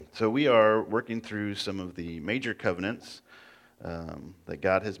So we are working through some of the major covenants that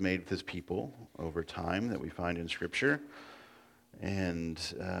God has made with his people over time that we find in Scripture. And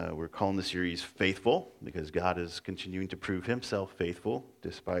we're calling the series Faithful because God is continuing to prove himself faithful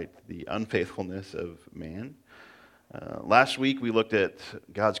despite the unfaithfulness of man. Last week we looked at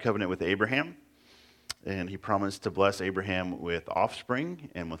God's covenant with Abraham, and he promised to bless Abraham with offspring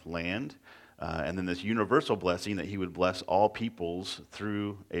and with land. And then this universal blessing that he would bless all peoples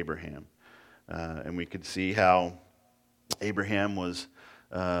through Abraham. And we could see how Abraham grew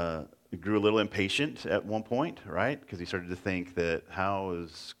a little impatient at one point, right? Because he started to think that how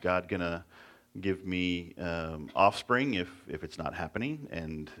is God going to give me offspring if it's not happening?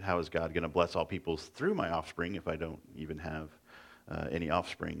 And how is God going to bless all peoples through my offspring if I don't even have any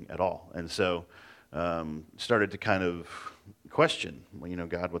offspring at all? And so started to kind of question, well,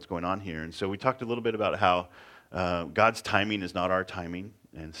 God, what's going on here? And so we talked a little bit about how God's timing is not our timing.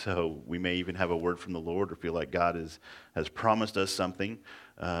 And so we may even have a word from the Lord or feel like God has promised us something.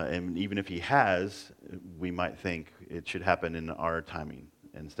 And even if he has, we might think it should happen in our timing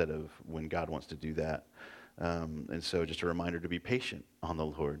instead of when God wants to do that. And so just a reminder to be patient on the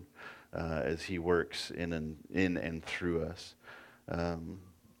Lord as he works in and through us.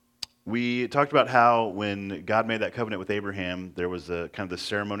 We talked about how when God made that covenant with Abraham, there was a kind of the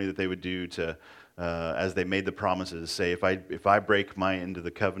ceremony that they would do to, as they made the promises, say, if I break my end of the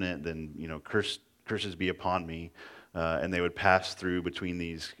covenant, then curses be upon me, and they would pass through between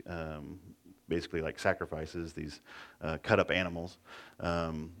these basically like sacrifices, these cut up animals.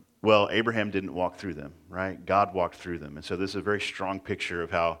 Well, Abraham didn't walk through them, right? God walked through them. And so this is a very strong picture of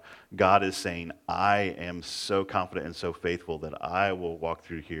how God is saying, I am so confident and so faithful that I will walk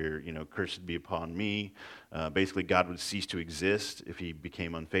through here, cursed be upon me. Basically, God would cease to exist if he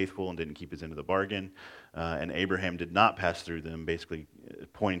became unfaithful and didn't keep his end of the bargain. And Abraham did not pass through them, basically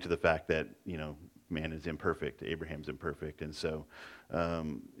pointing to the fact that, man is imperfect, Abraham's imperfect. And so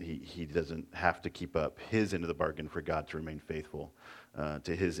he doesn't have to keep up his end of the bargain for God to remain faithful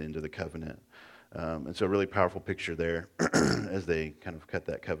to his end of the covenant. And so a really powerful picture there as they kind of cut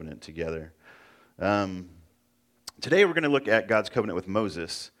that covenant together. Today we're going to look at God's covenant with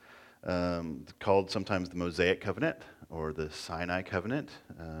Moses, called sometimes the Mosaic covenant or the Sinai covenant,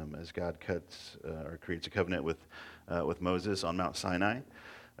 as God creates a covenant with Moses on Mount Sinai.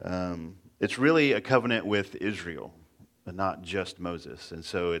 It's really a covenant with Israel, but not just Moses. And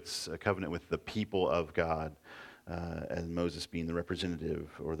so it's a covenant with the people of God, and Moses being the representative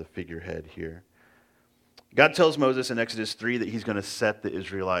or the figurehead here. God tells Moses in Exodus 3 that he's going to set the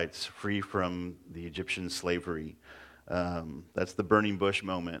Israelites free from the Egyptian slavery. That's the burning bush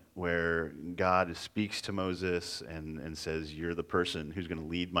moment where God speaks to Moses and says, you're the person who's going to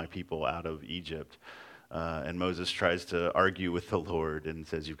lead my people out of Egypt. And Moses tries to argue with the Lord and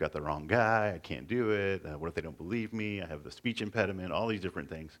says, you've got the wrong guy, I can't do it. What if they don't believe me? I have the speech impediment, all these different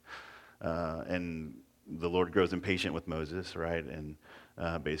things. And the Lord grows impatient with Moses, right? And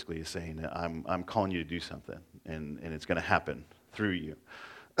basically is saying, I'm calling you to do something, and it's going to happen through you.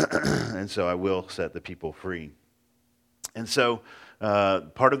 And so I will set the people free. And so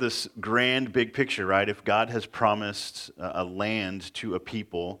part of this grand big picture, right? If God has promised a land to a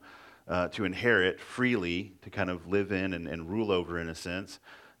people to inherit freely, to kind of live in and rule over in a sense,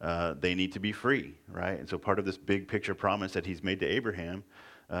 they need to be free, right? And so part of this big picture promise that he's made to Abraham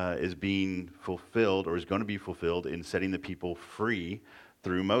is being fulfilled, or is going to be fulfilled, in setting the people free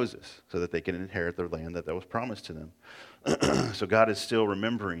through Moses so that they can inherit their land that was promised to them. So God is still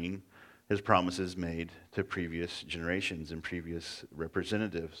remembering his promises made to previous generations and previous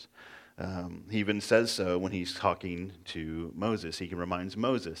representatives. He even says so when he's talking to Moses. He reminds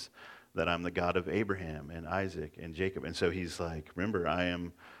Moses that I'm the God of Abraham and Isaac and Jacob. And so he's like, remember, I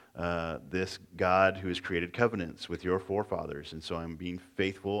am this God who has created covenants with your forefathers. And so I'm being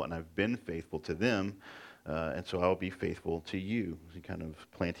faithful, and I've been faithful to them. And so I'll be faithful to you. He kind of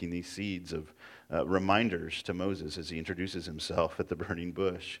planting these seeds of reminders to Moses as he introduces himself at the burning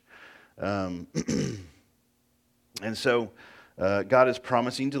bush. And so God is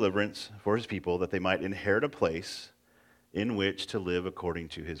promising deliverance for his people that they might inherit a place in which to live according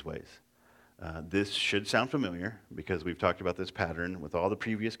to his ways. This should sound familiar because we've talked about this pattern with all the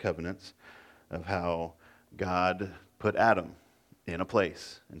previous covenants of how God put Adam in a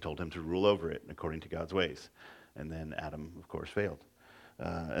place and told him to rule over it according to God's ways. And then Adam, of course, failed.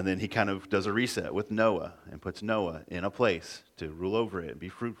 And then he kind of does a reset with Noah and puts Noah in a place to rule over it and be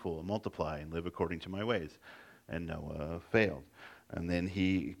fruitful and multiply and live according to my ways. And Noah failed. And then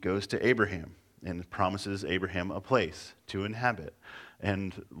he goes to Abraham and promises Abraham a place to inhabit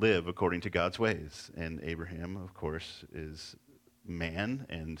and live according to God's ways. And Abraham, of course, is man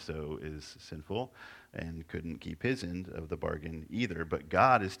and so is sinful and couldn't keep his end of the bargain either. But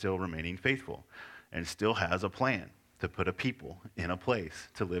God is still remaining faithful and still has a plan to put a people in a place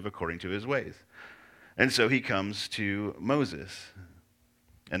to live according to his ways. And so he comes to Moses.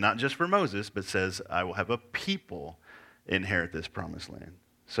 And not just for Moses, but says, I will have a people inherit this promised land.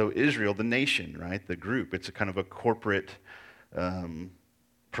 So Israel, the nation, right, the group, it's a kind of a corporate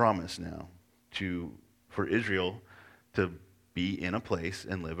promise now for Israel to be in a place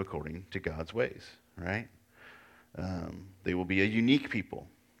and live according to God's ways, right? They will be a unique people,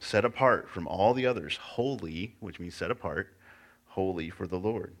 set apart from all the others, holy, which means set apart, holy for the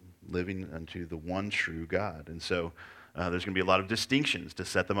Lord, living unto the one true God. And so there's going to be a lot of distinctions to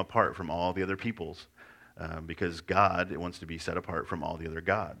set them apart from all the other peoples because God wants to be set apart from all the other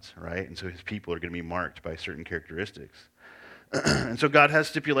gods, right? And so his people are going to be marked by certain characteristics. And so God has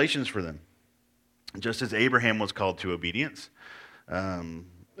stipulations for them. Just as Abraham was called to obedience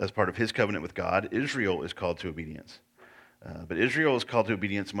as part of his covenant with God, Israel is called to obedience. But Israel is called to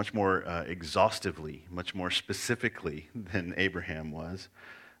obedience much more exhaustively, much more specifically than Abraham was.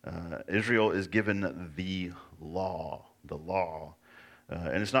 Israel is given the law.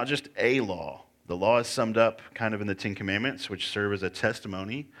 And it's not just a law. The law is summed up kind of in the Ten Commandments, which serve as a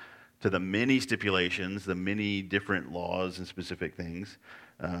testimony to the many stipulations, the many different laws and specific things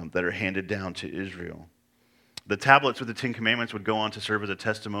that are handed down to Israel. The tablets with the Ten Commandments would go on to serve as a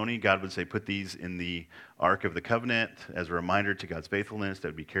testimony. God would say, put these in the Ark of the Covenant as a reminder to God's faithfulness that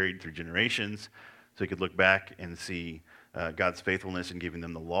would be carried through generations. So you could look back and see God's faithfulness in giving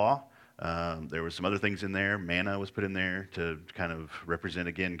them the law. There were some other things in there. Manna was put in there to kind of represent,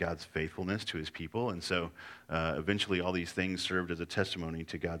 again, God's faithfulness to his people. And so eventually all these things served as a testimony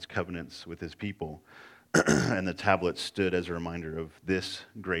to God's covenants with his people. And the tablets stood as a reminder of this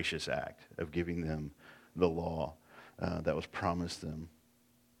gracious act of giving them the law that was promised them.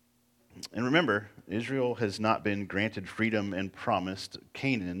 And remember, Israel has not been granted freedom and promised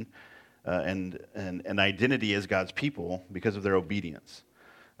Canaan and an identity as God's people because of their obedience.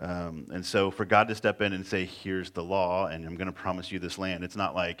 And so for God to step in and say, here's the law, and I'm going to promise you this land, it's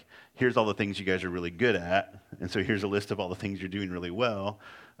not like, here's all the things you guys are really good at, and so here's a list of all the things you're doing really well,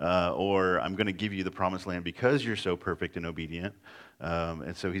 or I'm going to give you the promised land because you're so perfect and obedient.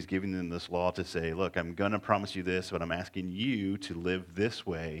 And so he's giving them this law to say, look, I'm going to promise you this, but I'm asking you to live this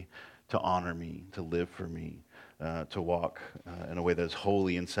way, to honor me, to live for me, to walk in a way that is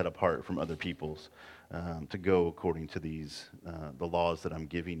holy and set apart from other people's. To go according to these, the laws that I'm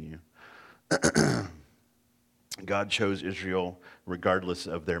giving you. God chose Israel regardless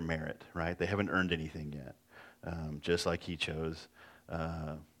of their merit, right? They haven't earned anything yet. Just like he chose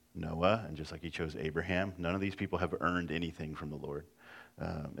Noah and just like he chose Abraham. None of these people have earned anything from the Lord.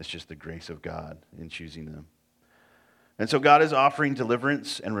 It's just the grace of God in choosing them. And so God is offering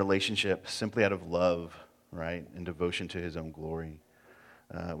deliverance and relationship simply out of love, right? And devotion to his own glory.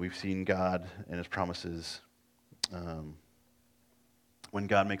 We've seen God and his promises. When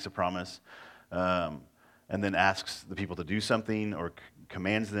God makes a promise and then asks the people to do something or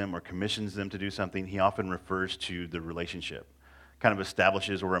commands them or commissions them to do something, he often refers to the relationship. Kind of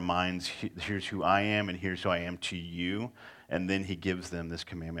establishes or reminds, here's who I am and here's who I am to you. And then he gives them this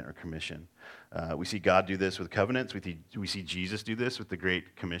commandment or commission. We see God do this with covenants. We see Jesus do this with the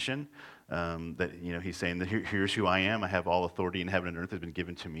Great Commission. That he's saying that here's who I am. I have all authority in heaven and earth has been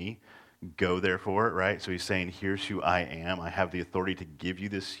given to me. Go therefore, right? So he's saying, here's who I am. I have the authority to give you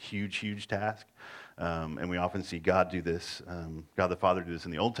this huge, huge task. And we often see God do this. God the Father do this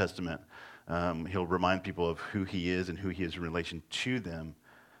in the Old Testament. He'll remind people of who he is and who he is in relation to them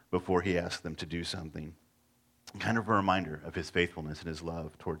before he asks them to do something. Kind of a reminder of his faithfulness and his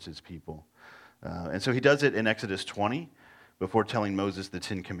love towards his people. And so he does it in Exodus 20 before telling Moses the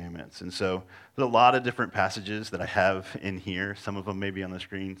Ten Commandments. And so there's a lot of different passages that I have in here. Some of them may be on the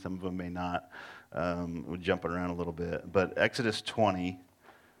screen, some of them may not. We're jumping around a little bit. But Exodus 20,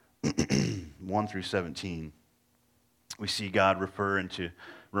 1 through 17, we see God refer and to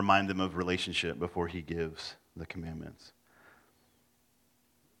remind them of relationship before he gives the commandments.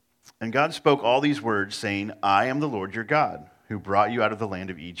 And God spoke all these words, saying, I am the Lord your God, who brought you out of the land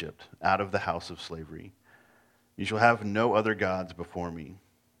of Egypt, out of the house of slavery. You shall have no other gods before me.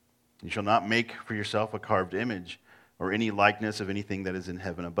 You shall not make for yourself a carved image, or any likeness of anything that is in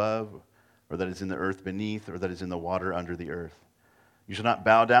heaven above, or that is in the earth beneath, or that is in the water under the earth. You shall not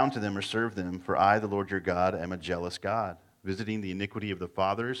bow down to them or serve them, for I, the Lord your God, am a jealous God, visiting the iniquity of the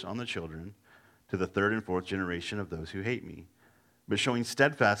fathers on the children, to the third and fourth generation of those who hate me, but showing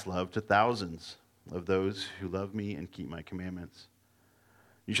steadfast love to thousands of those who love me and keep my commandments.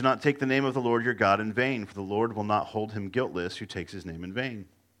 You shall not take the name of the Lord your God in vain, for the Lord will not hold him guiltless who takes his name in vain.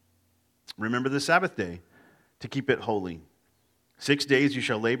 Remember the Sabbath day to keep it holy. 6 days you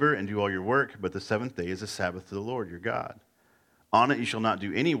shall labor and do all your work, but the seventh day is a Sabbath to the Lord your God. On it you shall not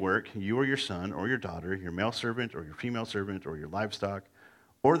do any work, you or your son or your daughter, your male servant or your female servant or your livestock,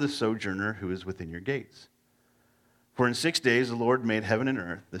 or the sojourner who is within your gates. For in 6 days the Lord made heaven and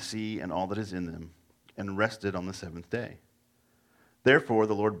earth, the sea and all that is in them, and rested on the seventh day. Therefore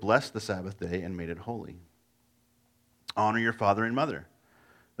the Lord blessed the Sabbath day and made it holy. Honor your father and mother,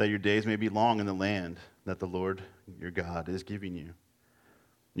 that your days may be long in the land that the Lord your God is giving you.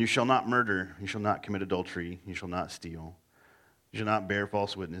 You shall not murder, you shall not commit adultery, you shall not steal, you shall not bear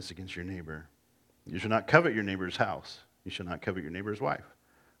false witness against your neighbor. You shall not covet your neighbor's house, you shall not covet your neighbor's wife,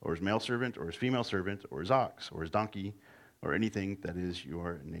 or his male servant, or his female servant, or his ox, or his donkey, or anything that is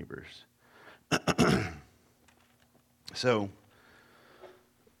your neighbor's. So,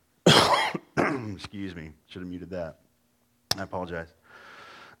 excuse me, should have muted that. I apologize.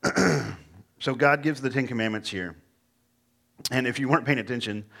 So God gives the Ten Commandments here. And if you weren't paying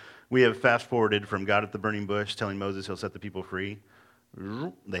attention, we have fast forwarded from God at the burning bush telling Moses he'll set the people free.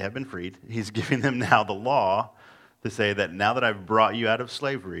 They have been freed. He's giving them now the law to say that now that I've brought you out of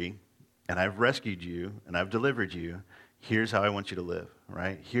slavery and I've rescued you and I've delivered you, here's how I want you to live,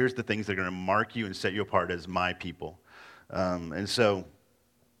 right? Here's the things that are going to mark you and set you apart as my people. And so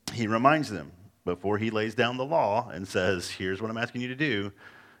he reminds them before he lays down the law and says, here's what I'm asking you to do.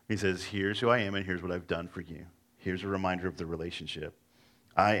 He says, here's who I am and here's what I've done for you. Here's a reminder of the relationship.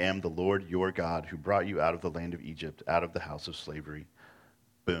 I am the Lord your God who brought you out of the land of Egypt, out of the house of slavery.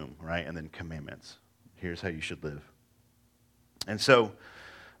 Boom, right? And then commandments. Here's how you should live. And so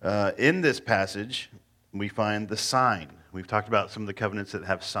in this passage, we find the sign. We've talked about some of the covenants that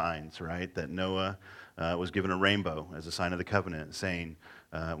have signs, right? That Noah was given a rainbow as a sign of the covenant, saying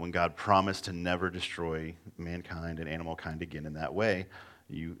when God promised to never destroy mankind and animal kind again in that way,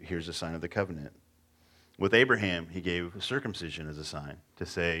 here's a sign of the covenant. With Abraham, he gave circumcision as a sign to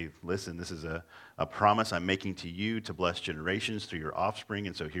say, listen, this is a promise I'm making to you to bless generations through your offspring,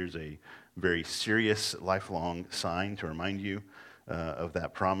 and so here's a very serious, lifelong sign to remind you of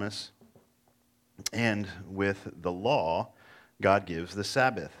that promise. And with the law, God gives the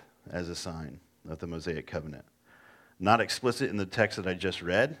Sabbath as a sign of the Mosaic covenant. Not explicit in the text that I just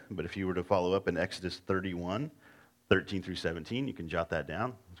read, but if you were to follow up in Exodus 31, 13 through 17, you can jot that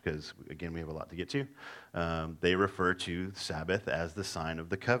down because, again, we have a lot to get to. They refer to Sabbath as the sign of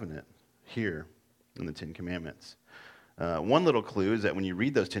the covenant here in the Ten Commandments. One little clue is that when you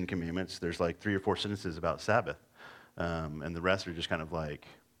read those Ten Commandments, there's like 3 or 4 sentences about Sabbath, and the rest are just kind of like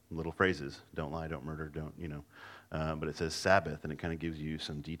little phrases. Don't lie, don't murder, don't, but it says Sabbath, and it kind of gives you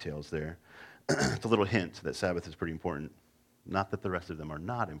some details there. It's a little hint that Sabbath is pretty important. Not that the rest of them are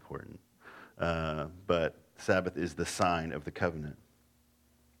not important, but Sabbath is the sign of the covenant.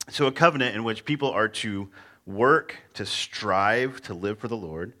 So a covenant in which people are to work, to strive, to live for the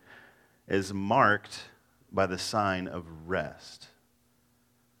Lord is marked by the sign of rest.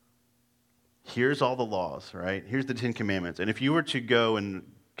 Here's all the laws, right? Here's the Ten Commandments. And if you were to go and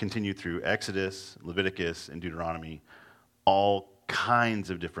continue through Exodus, Leviticus, and Deuteronomy, all kinds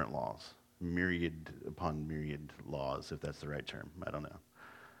of different laws, myriad upon myriad laws, if that's the right term. I don't know.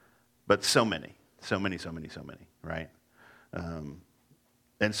 But so many, right?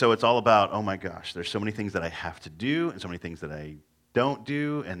 And so it's all about, oh my gosh, there's so many things that I have to do and so many things that I don't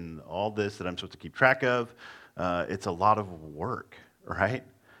do and all this that I'm supposed to keep track of. It's a lot of work, right?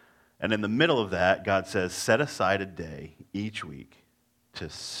 And in the middle of that, God says, set aside a day each week to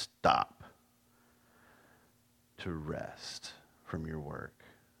stop, to rest from your work,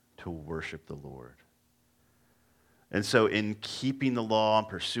 to worship the Lord. And so in keeping the law and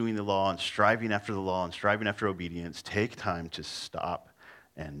pursuing the law and striving after the law and striving after obedience, take time to stop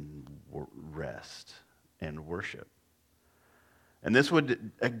and rest and worship. And this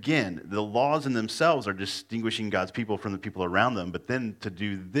would, again, the laws in themselves are distinguishing God's people from the people around them, but then to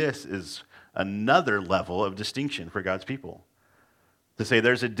do this is another level of distinction for God's people. To say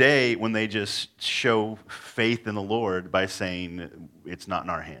there's a day when they just show faith in the Lord by saying, it's not in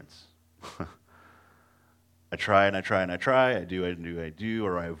our hands. I try and I try and I try, I do,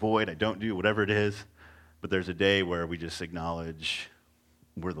 or I avoid, I don't do, whatever it is. But there's a day where we just acknowledge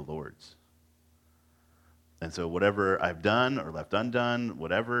we're the Lord's. And so whatever I've done or left undone,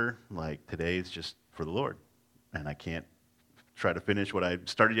 whatever, like today's just for the Lord. And I can't try to finish what I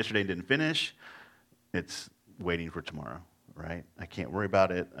started yesterday and didn't finish. It's waiting for tomorrow, right? I can't worry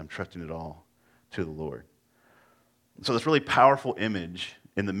about it. I'm trusting it all to the Lord. So this really powerful image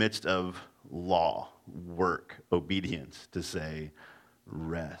in the midst of law, work, obedience, to say,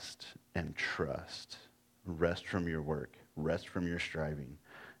 rest and trust. Rest from your work, rest from your striving,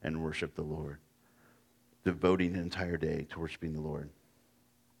 and worship the Lord. Devoting an entire day to worshiping the Lord.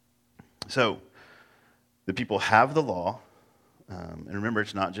 So, the people have the law, and remember,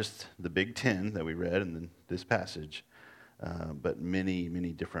 it's not just the Big Ten that we read in this passage, but many,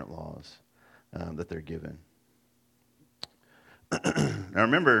 many different laws that they're given. Now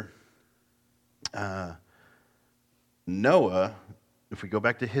remember, Noah, if we go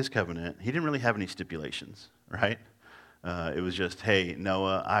back to his covenant, he didn't really have any stipulations, right? It was just, hey,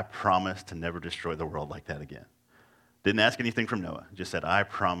 Noah, I promise to never destroy the world like that again. Didn't ask anything from Noah. Just said, I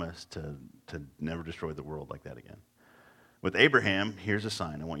promise to never destroy the world like that again. With Abraham, here's a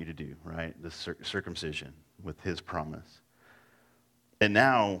sign I want you to do, right? The circumcision with his promise. And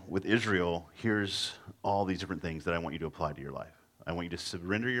now with Israel, here's all these different things that I want you to apply to your life. I want you to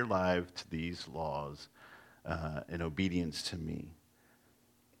surrender your life to these laws in obedience to me.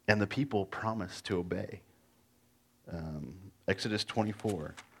 And the people promise to obey. Exodus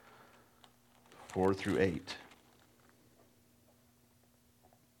 24, 4 through 8.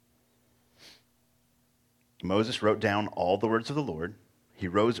 Moses wrote down all the words of the Lord. He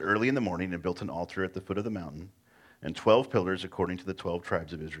rose early in the morning and built an altar at the foot of the mountain, and 12 pillars according to the 12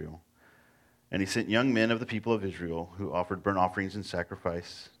 tribes of Israel. And he sent young men of the people of Israel who offered burnt offerings and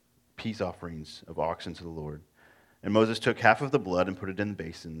sacrifice peace offerings of oxen to the Lord. And Moses took half of the blood and put it in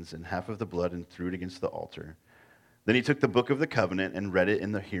basins, and half of the blood and threw it against the altar. Then he took the book of the covenant and read it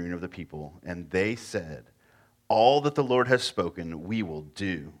in the hearing of the people. And they said, all that the Lord has spoken we will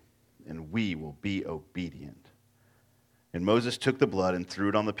do, and we will be obedient. And Moses took the blood and threw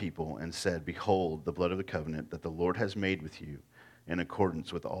it on the people and said, behold, the blood of the covenant that the Lord has made with you in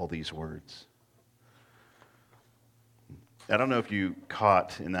accordance with all these words. I don't know if you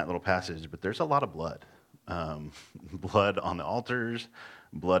caught in that little passage, but there's a lot of blood. Blood on the altars,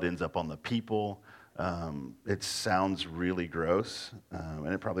 blood ends up on the people. It sounds really gross,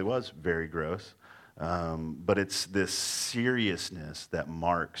 and it probably was very gross. But it's this seriousness that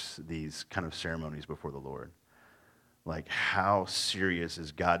marks these kind of ceremonies before the Lord. Like, how serious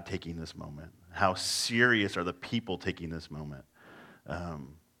is God taking this moment? How serious are the people taking this moment?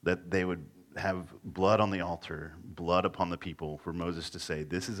 That they would have blood on the altar, blood upon the people, for Moses to say,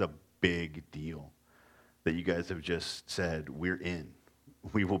 this is a big deal that you guys have just said, we're in.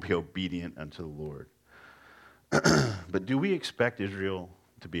 We will be obedient unto the Lord. But do we expect Israel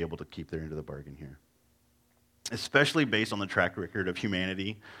to be able to keep their end of the bargain here? Especially based on the track record of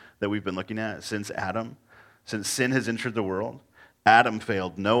humanity that we've been looking at since Adam, since sin has entered the world. Adam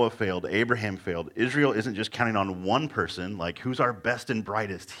failed, Noah failed, Abraham failed. Israel isn't just counting on one person, like who's our best and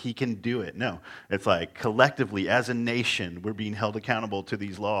brightest, he can do it. No, it's like collectively as a nation, we're being held accountable to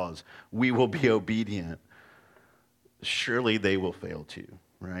these laws. We will be obedient. Surely they will fail too,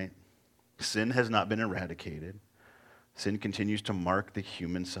 right? Sin has not been eradicated. Sin continues to mark the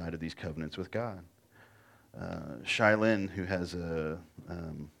human side of these covenants with God. Shylin, who has a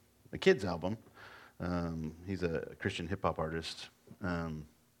kids album, he's a Christian hip-hop artist,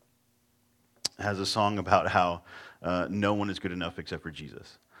 has a song about how no one is good enough except for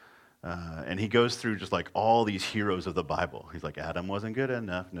Jesus. And he goes through just like all these heroes of the Bible. He's like, Adam wasn't good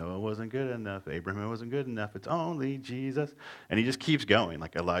enough, Noah wasn't good enough, Abraham wasn't good enough, it's only Jesus. And he just keeps going.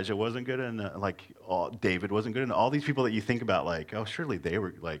 Like Elijah wasn't good enough, like David wasn't good enough. All these people that you think about, like, oh, surely they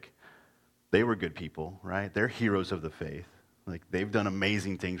were good people, right? They're heroes of the faith. Like, they've done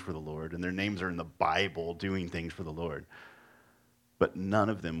amazing things for the Lord, and their names are in the Bible doing things for the Lord. But none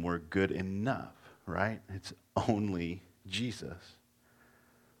of them were good enough, right? It's only Jesus.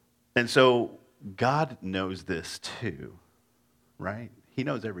 And so God knows this too, right? He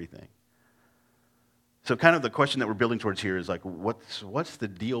knows everything. So kind of the question that we're building towards here is like, what's the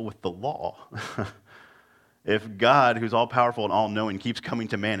deal with the law? If God, who's all-powerful and all-knowing, keeps coming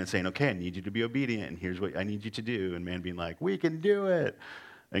to man and saying, okay, I need you to be obedient, and here's what I need you to do, and man being like, we can do it,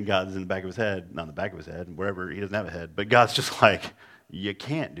 and God's in the back of his head, not in the back of his head, wherever, he doesn't have a head, but God's just like, you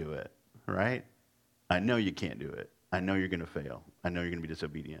can't do it, right? I know you can't do it. I know you're going to fail. I know you're going to be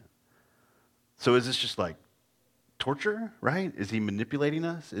disobedient. So is this just like torture, right? Is he manipulating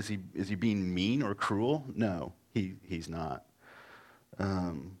us? Is he being mean or cruel? No, he's not.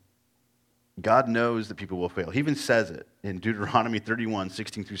 God knows that people will fail. He even says it in Deuteronomy 31,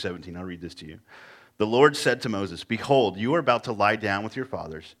 16 through 17. I'll read this to you. The Lord said to Moses, behold, you are about to lie down with your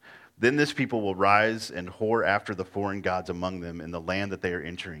fathers. Then this people will rise and whore after the foreign gods among them in the land that they are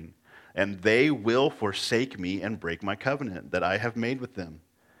entering. And they will forsake me and break my covenant that I have made with them.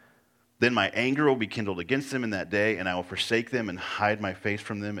 Then my anger will be kindled against them in that day, and I will forsake them and hide my face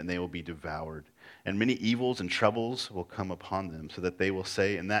from them, and they will be devoured. and many evils and troubles will come upon them, so that they will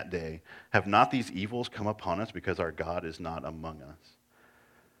say in that day, have not these evils come upon us because our God is not among us?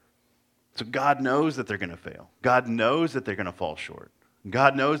 So God knows that they're going to fail. God knows that they're going to fall short.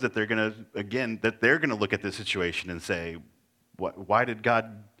 God knows that they're going to look at this situation and say, why did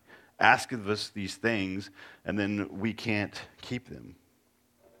God ask of us these things and then we can't keep them?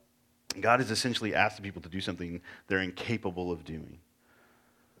 God has essentially asked the people to do something they're incapable of doing.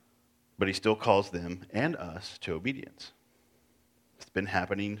 But he still calls them and us to obedience. It's been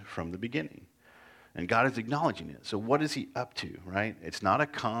happening from the beginning. And God is acknowledging it. So what is he up to, right? It's not a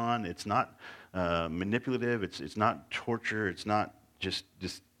con. It's not manipulative. It's not torture. It's not just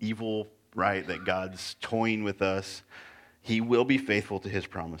evil, right, that God's toying with us. He will be faithful to his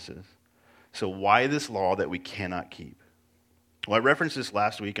promises. So why this law that we cannot keep? Well, I referenced this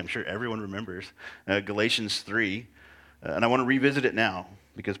last week. I'm sure everyone remembers Galatians 3. And I want to revisit it now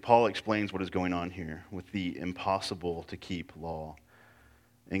because Paul explains what is going on here with the impossible to keep law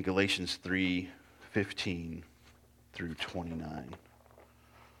in Galatians 3:15 through 29.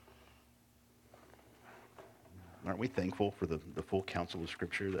 Aren't we thankful for the full counsel of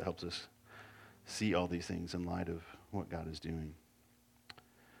Scripture that helps us see all these things in light of what God is doing?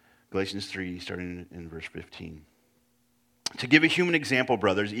 Galatians 3, starting in verse 15. To give a human example,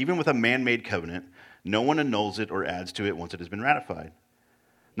 brothers, even with a man-made covenant, no one annuls it or adds to it once it has been ratified.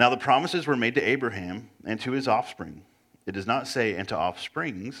 Now the promises were made to Abraham and to his offspring. It does not say, and to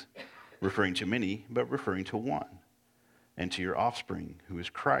offsprings, referring to many, but referring to one, and to your offspring, who is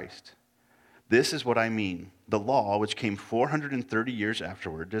Christ. This is what I mean. The law, which came 430 years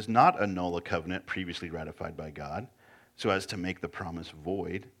afterward, does not annul a covenant previously ratified by God, so as to make the promise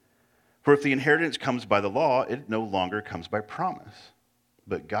void. For if the inheritance comes by the law, it no longer comes by promise.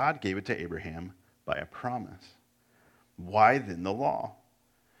 But God gave it to Abraham by a promise. Why then the law?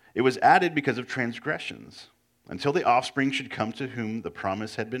 It was added because of transgressions, until the offspring should come to whom the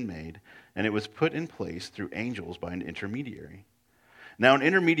promise had been made, and it was put in place through angels by an intermediary. Now an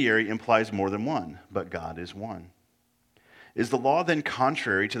intermediary implies more than one, but God is one. Is the law then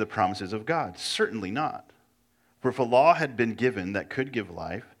contrary to the promises of God? Certainly not. For if a law had been given that could give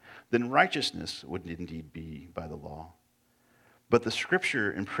life, then righteousness would indeed be by the law. But the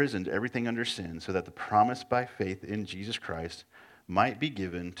Scripture imprisoned everything under sin, so that the promise by faith in Jesus Christ might be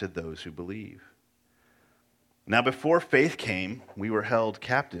given to those who believe. Now before faith came, we were held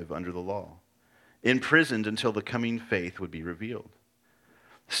captive under the law, imprisoned until the coming faith would be revealed.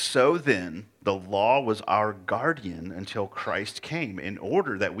 So then, the law was our guardian until Christ came, in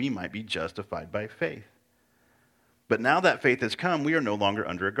order that we might be justified by faith. But now that faith has come, we are no longer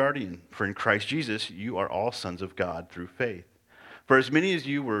under a guardian. For in Christ Jesus, you are all sons of God through faith. For as many as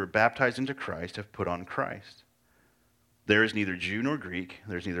you were baptized into Christ have put on Christ. There is neither Jew nor Greek,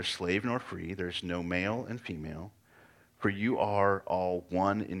 there is neither slave nor free, there is no male and female, for you are all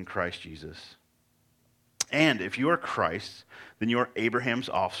one in Christ Jesus. And if you are Christ, then you are Abraham's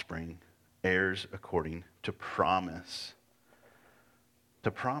offspring, heirs according to promise.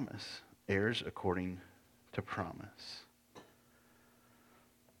 To promise, heirs according to promise.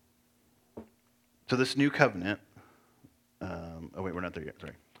 So this new covenant, we're not there yet,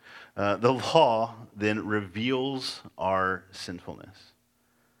 sorry. The law then reveals our sinfulness.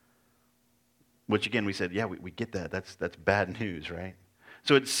 Which again, we said, yeah, we get that. That's bad news, right?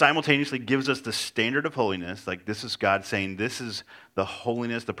 So it simultaneously gives us the standard of holiness. Like this is God saying, this is the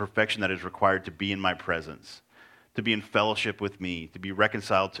holiness, the perfection that is required to be in my presence, to be in fellowship with me, to be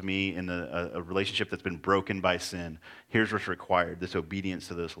reconciled to me in a relationship that's been broken by sin. Here's what's required, this obedience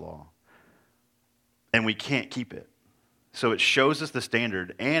to this law. And we can't keep it. So it shows us the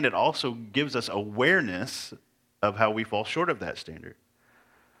standard, and it also gives us awareness of how we fall short of that standard.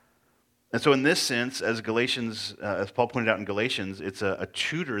 And so in this sense, as Paul pointed out in Galatians, it's a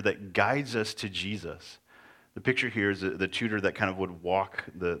tutor that guides us to Jesus. The picture here is the tutor that kind of would walk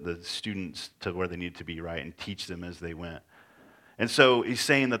the students to where they needed to be, right, and teach them as they went. And so he's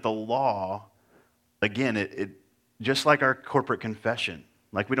saying that the law, again, it just like our corporate confession,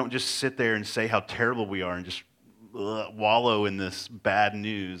 like we don't just sit there and say how terrible we are and just wallow in this bad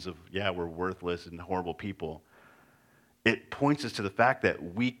news of, yeah, we're worthless and horrible people. It points us to the fact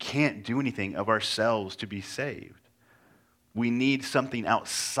that we can't do anything of ourselves to be saved. We need something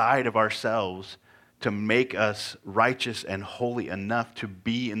outside of ourselves to make us righteous and holy enough to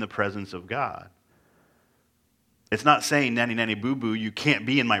be in the presence of God. It's not saying, nanny, nanny, boo-boo, you can't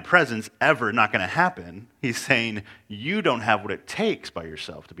be in my presence ever, not going to happen. He's saying, you don't have what it takes by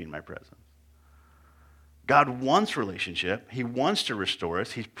yourself to be in my presence. God wants relationship. He wants to restore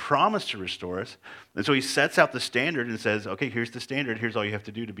us. He's promised to restore us. And so he sets out the standard and says, okay, here's the standard. Here's all you have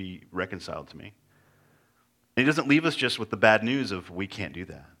to do to be reconciled to me. He doesn't leave us just with the bad news of we can't do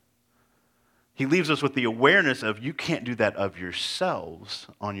that. He leaves us with the awareness of you can't do that of yourselves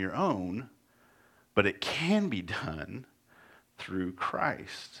on your own, but it can be done through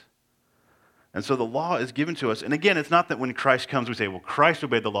Christ. And so the law is given to us. And again, it's not that when Christ comes, we say, well, Christ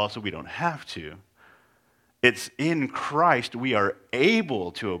obeyed the law, so we don't have to. It's in Christ we are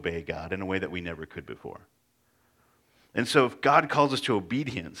able to obey God in a way that we never could before. And so if God calls us to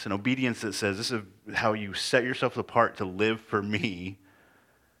obedience, an obedience that says this is how you set yourself apart to live for me,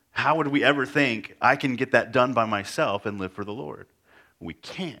 how would we ever think I can get that done by myself and live for the Lord? We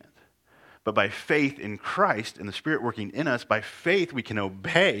can't. But by faith in Christ and the Spirit working in us, by faith we can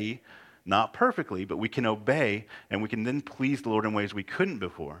obey, not perfectly, but we can obey, and we can then please the Lord in ways we couldn't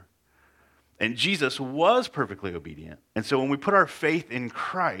before. And Jesus was perfectly obedient. And so when we put our faith in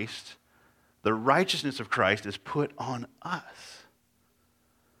Christ, the righteousness of Christ is put on us.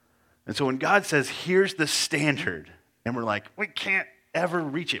 And so when God says, here's the standard, and we're like, we can't ever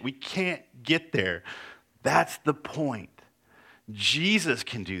reach it. We can't get there. That's the point. Jesus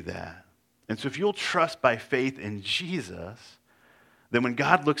can do that. And so if you'll trust by faith in Jesus, then when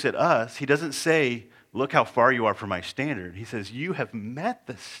God looks at us, he doesn't say, look how far you are from my standard. He says, you have met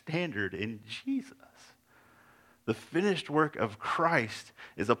the standard in Jesus. The finished work of Christ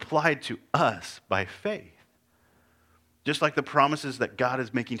is applied to us by faith. Just like the promises that God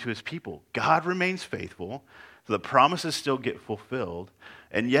is making to his people. God remains faithful, so the promises still get fulfilled,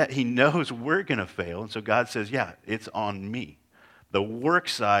 and yet he knows we're going to fail, and so God says, yeah, it's on me. The work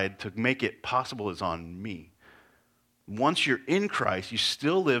side to make it possible is on me. Once you're in Christ, you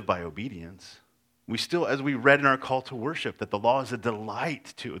still live by obedience. We still, as we read in our call to worship, that the law is a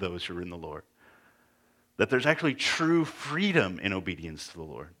delight to those who are in the Lord. That there's actually true freedom in obedience to the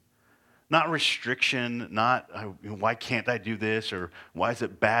Lord. Not restriction, not why can't I do this, or why is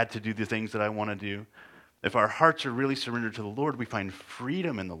it bad to do the things that I want to do. If our hearts are really surrendered to the Lord, we find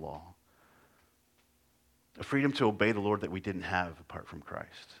freedom in the law. A freedom to obey the Lord that we didn't have apart from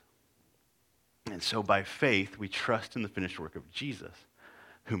Christ. And so by faith, we trust in the finished work of Jesus,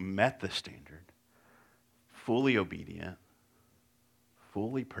 who met the standard, fully obedient,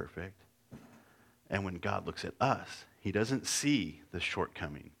 fully perfect. And when God looks at us, he doesn't see the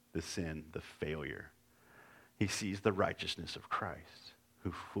shortcoming, the sin, the failure. He sees the righteousness of Christ,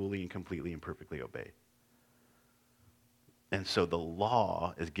 who fully and completely and perfectly obeyed. And so the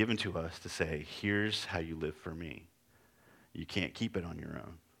law is given to us to say, here's how you live for me. You can't keep it on your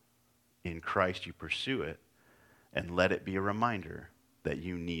own. In Christ, you pursue it, and let it be a reminder that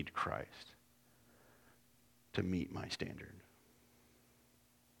you need Christ to meet my standard.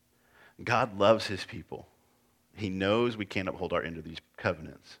 God loves his people. He knows we can't uphold our end of these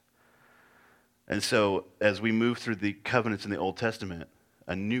covenants. And so as we move through the covenants in the Old Testament,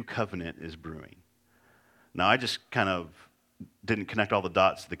 a new covenant is brewing. Now, I just kind of didn't connect all the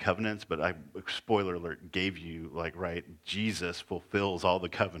dots to the covenants, but I, spoiler alert, gave you, Jesus fulfills all the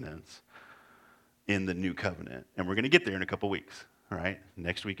covenants in the new covenant. And we're going to get there in a couple weeks, all right?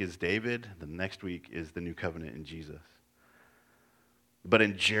 Next week is David. The next week is the new covenant in Jesus. But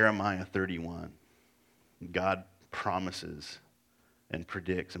in Jeremiah 31, God promises and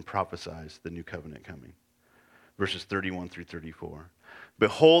predicts and prophesies the new covenant coming. Verses 31 through 34.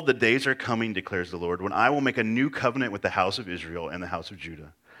 Behold, the days are coming, declares the Lord, when I will make a new covenant with the house of Israel and the house of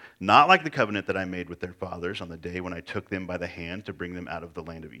Judah. Not like the covenant that I made with their fathers on the day when I took them by the hand to bring them out of the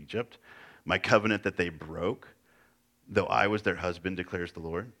land of Egypt. My covenant that they broke, though I was their husband, declares the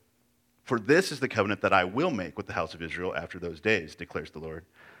Lord. For this is the covenant that I will make with the house of Israel after those days, declares the Lord.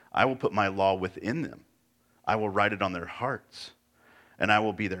 I will put my law within them. I will write it on their hearts, and I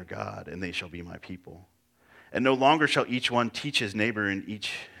will be their God, and they shall be my people. And no longer shall each one teach his neighbor and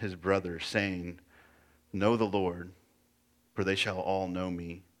each his brother, saying, know the Lord, for they shall all know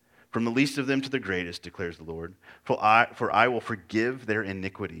me. From the least of them to the greatest, declares the Lord. For I will forgive their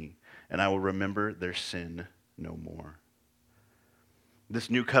iniquity, and I will remember their sin no more. This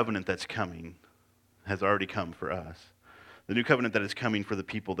new covenant that's coming has already come for us. The new covenant that is coming for the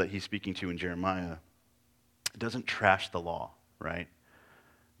people that he's speaking to in Jeremiah doesn't trash the law, right?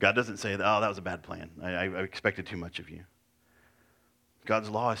 God doesn't say, oh, that was a bad plan. I expected too much of you. God's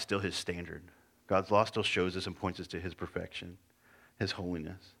law is still his standard. God's law still shows us and points us to his perfection, his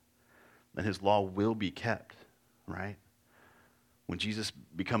holiness. And his law will be kept, right? When Jesus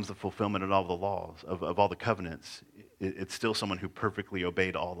becomes the fulfillment of all the laws, of all the covenants, it's still someone who perfectly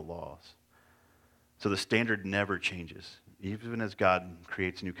obeyed all the laws. So the standard never changes. Even as God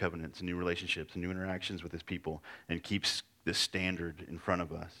creates new covenants, new relationships, and new interactions with his people, and keeps this standard in front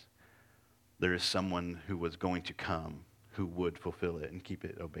of us, there is someone who was going to come who would fulfill it and keep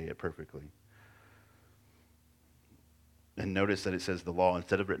it, obey it perfectly. And notice that it says the law,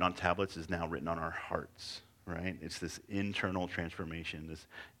 instead of written on tablets, is now written on our hearts, right? It's this internal transformation, this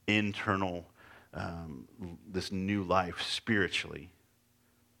internal, this new life spiritually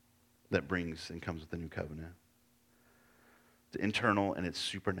that brings and comes with the new covenant. It's internal and it's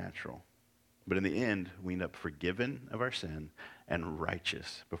supernatural. But in the end, we end up forgiven of our sin and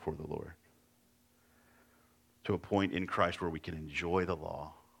righteous before the Lord. To a point in Christ where we can enjoy the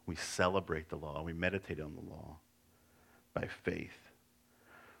law, we celebrate the law, we meditate on the law by faith.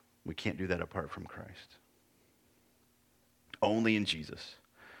 We can't do that apart from Christ. Only in Jesus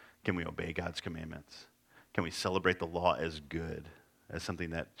can we obey God's commandments. Can we celebrate the law as good, as something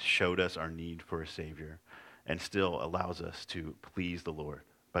that showed us our need for a Savior and still allows us to please the Lord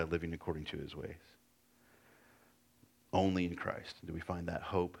by living according to his ways. Only in Christ do we find that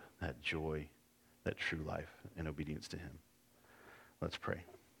hope, that joy, that true life and obedience to him. Let's pray.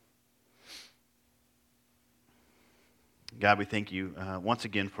 God, we thank you once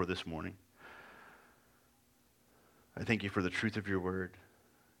again for this morning. I thank you for the truth of your word.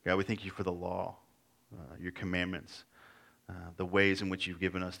 God, we thank you for the law, your commandments, the ways in which you've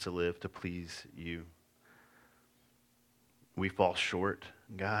given us to live to please you. We fall short,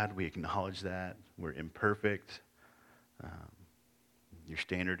 God. We acknowledge that. We're imperfect. Your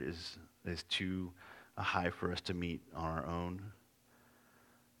standard is too high for us to meet on our own.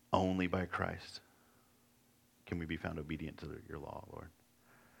 Only by Christ can we be found obedient to your law, Lord.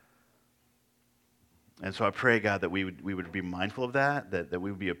 And so I pray, God, that we would be mindful of that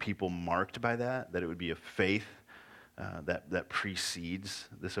we would be a people marked by that it would be a faith that precedes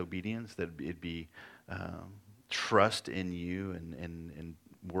this obedience, that it'd be trust in you and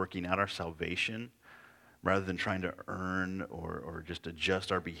working out our salvation rather than trying to earn or just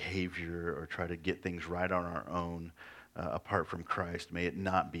adjust our behavior or try to get things right on our own apart from Christ. May it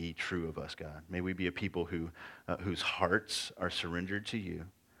not be true of us, God. May we be a people whose hearts are surrendered to you.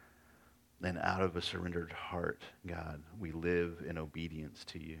 And out of a surrendered heart, God, we live in obedience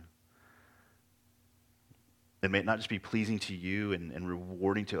to you. And may it not just be pleasing to you and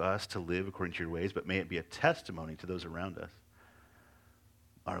rewarding to us to live according to your ways, but may it be a testimony to those around us.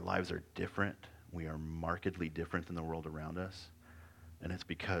 Our lives are different. We are markedly different than the world around us. And it's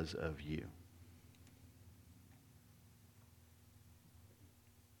because of you.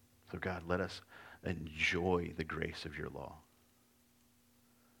 So God, let us enjoy the grace of your law.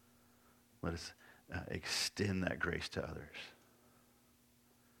 Let us extend that grace to others.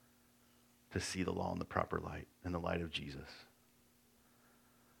 To see the law in the proper light, in the light of Jesus.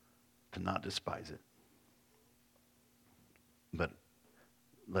 To not despise it. But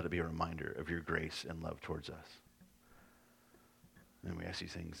let it be a reminder of your grace and love towards us. And we ask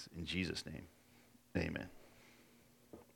these things in Jesus' name. Amen.